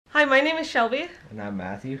Hi, my name is Shelby. And I'm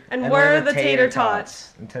Matthew. And we're the Tater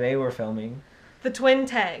Tots. And today we're filming The twin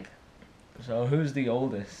tag. So who's the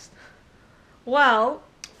oldest? Well,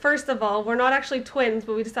 first of all, we're not actually twins,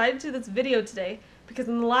 but we decided to do this video today because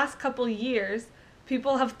in the last couple years,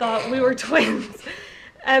 people have thought we were twins.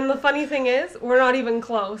 And the funny thing is, we're not even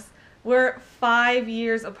close. We're 5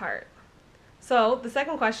 years apart. So the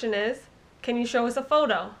second question is, can you show us a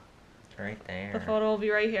photo? It's right there. The photo will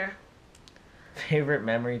be right here. Favorite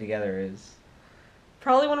memory together is?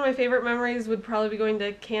 Probably one of my favorite memories would probably be going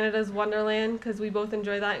to Canada's Wonderland because we both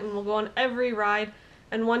enjoy that and we'll go on every ride.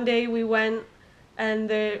 And one day we went and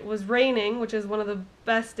it was raining, which is one of the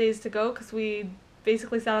best days to go because we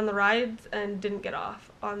basically sat on the rides and didn't get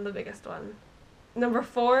off on the biggest one. Number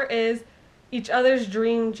 4 is each other's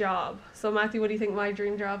dream job. So Matthew, what do you think my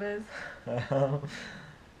dream job is?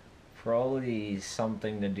 Probably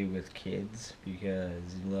something to do with kids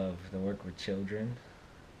because you love to work with children.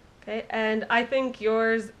 Okay, and I think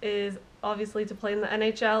yours is obviously to play in the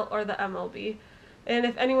NHL or the MLB. And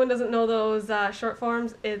if anyone doesn't know those short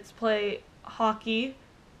forms, it's play hockey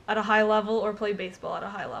at a high level or play baseball at a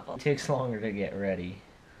high level. It takes longer to get ready.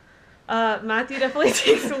 Matthew definitely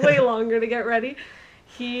takes way longer to get ready.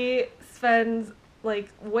 He spends like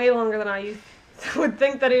way longer than I would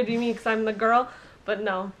think that it would be me because I'm the girl, but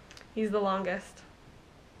no, he's the longest.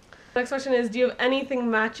 Next question is, do you have anything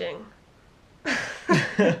matching?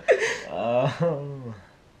 You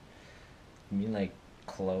mean like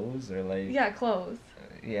clothes or like? Yeah, clothes.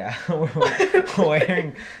 Yeah, we're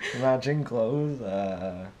wearing matching clothes.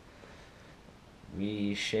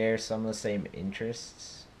 We share some of the same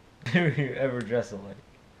interests. Do you ever dress alike?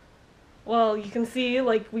 Well, you can see,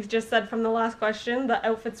 like we just said from the last question, the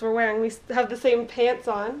outfits we're wearing. We have the same pants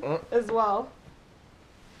on as well.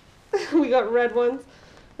 We got red ones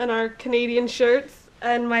and our Canadian shirts,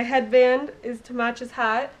 and my headband is to match his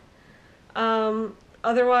hat.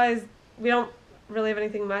 Otherwise, we don't really have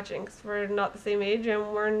anything matching because we're not the same age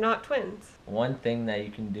and we're not twins. One thing that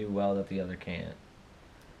you can do well that the other can't.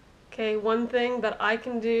 Okay, one thing that I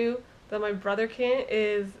can do that my brother can't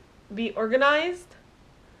is be organized.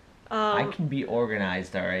 I can be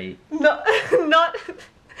organized, alright? No, not...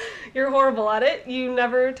 You're horrible at it. You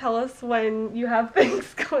never tell us when you have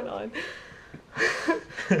things going on.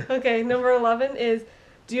 Okay, number 11 is,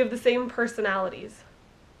 do you have the same personalities?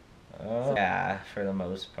 Yeah, for the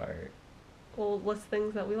most part. We'll list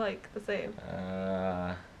things that we like the same.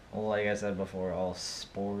 Well, like I said before, all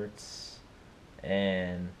sports,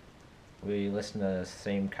 and we listen to the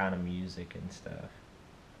same kind of music and stuff.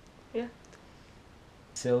 Yeah.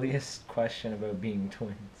 Silliest question about being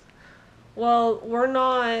twins. Well, we're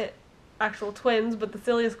not actual twins, but the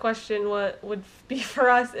silliest question what would be for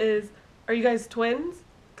us is, are you guys twins?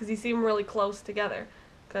 Because you seem really close together,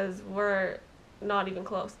 because we're not even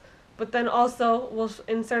close. But then also, we'll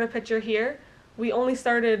insert a picture here. We only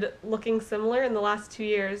started looking similar in the last 2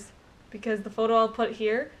 years, because the photo I'll put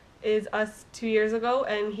here is us 2 years ago,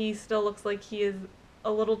 and he still looks like he is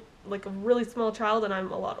a little, like a really small child, and I'm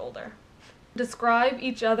a lot older. Describe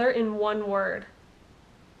each other in one word.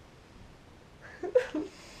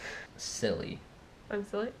 Silly. I'm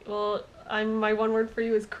silly? Well, my one word for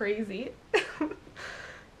you is crazy.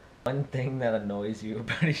 One thing that annoys you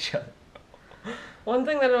about each other. One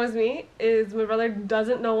thing that annoys me is my brother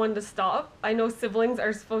doesn't know when to stop. I know siblings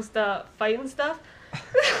are supposed to fight and stuff.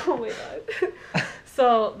 Oh my god.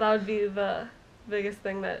 So that would be the biggest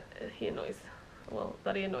thing that he annoys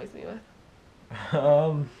me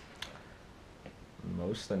with.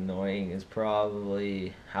 Most annoying is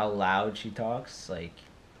probably how loud she talks. Like,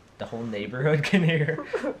 the whole neighborhood can hear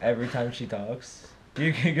every time she talks. If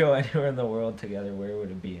you could go anywhere in the world together, where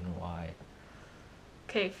would it be and why?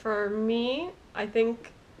 Okay, for me, I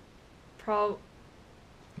think What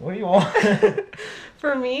do you want?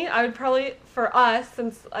 For me, I would probably, for us,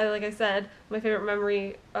 since like I said, my favorite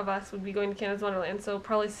memory of us would be going to Canada's Wonderland, so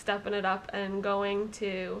probably stepping it up and going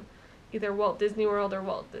to either Walt Disney World or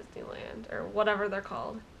Walt Disneyland, or whatever they're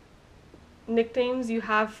called. Nicknames you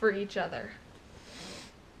have for each other.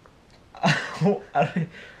 I don't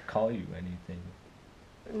call you anything.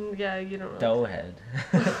 Yeah, you don't know. Doughhead.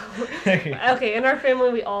 Okay, in our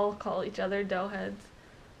family we all call each other doughheads.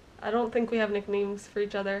 I don't think we have nicknames for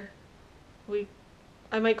each other.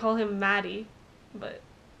 I might call him Maddie, but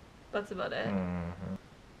that's about it. Mm-hmm.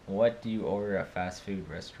 What do you order at fast food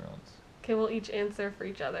restaurants? Okay, we'll each answer for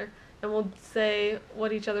each other. And we'll say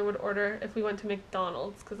what each other would order if we went to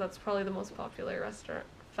McDonald's, because that's probably the most popular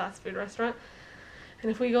fast food restaurant. And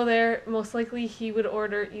if we go there, most likely he would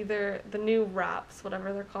order either the new wraps,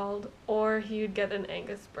 whatever they're called, or he would get an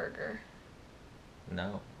Angus burger.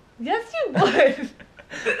 No. Yes, you would!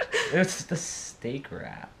 It's the steak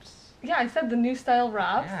wraps. Yeah, I said the new style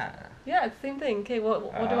wraps. Yeah. Yeah, it's the same thing. Okay,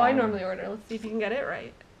 what do I Um, normally order? Let's see if you can get it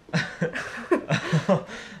right.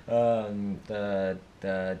 The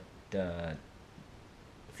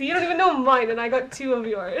See, you don't even know mine, and I got 2 of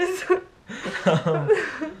yours. um,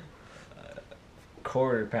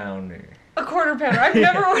 quarter pounder. A quarter pounder. I've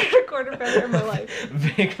never ordered a quarter pounder in my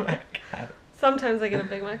life. Big Mac. Sometimes I get a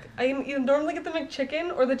Big Mac. I either normally get the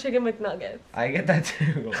McChicken or the Chicken McNuggets. I get that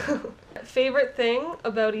too. Favorite thing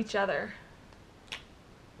about each other?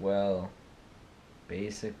 Well,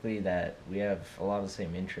 basically that we have a lot of the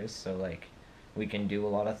same interests, so like we can do a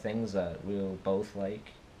lot of things that we'll both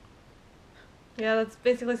like. Yeah, that's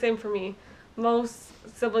basically the same for me. Most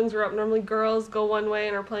siblings grow up normally girls go one way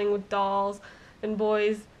and are playing with dolls, and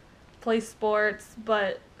boys play sports.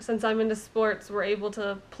 But since I'm into sports, we're able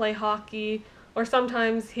to play hockey, or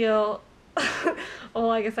sometimes he'll. Well,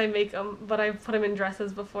 I guess I make him, but I've put him in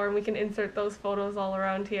dresses before, and we can insert those photos all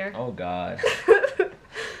around here. Oh God.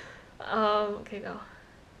 Okay,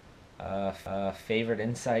 go. Favorite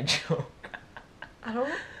inside joke? I don't.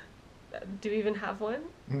 Do we even have one?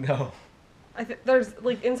 No. I think there's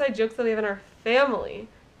like inside jokes that we have in our family,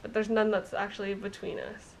 but there's none that's actually between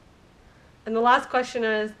us. And the last question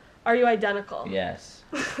is, are you identical? Yes.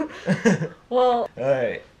 Well,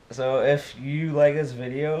 Alright, so if you like this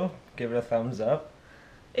video, give it a thumbs up.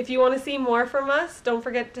 if you want to see more from us, don't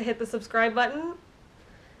forget to hit the subscribe button.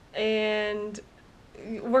 And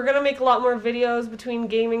we're going to make a lot more videos between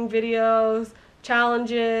gaming videos,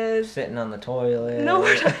 challenges. Sitting on the toilet. No,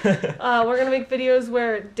 we're not. We're going to make videos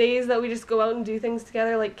where days that we just go out and do things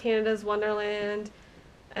together, like Canada's Wonderland.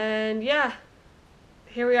 And yeah,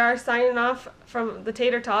 here we are signing off from the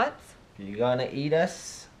Tater Tots. If you're gonna eat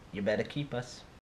us, you better keep us.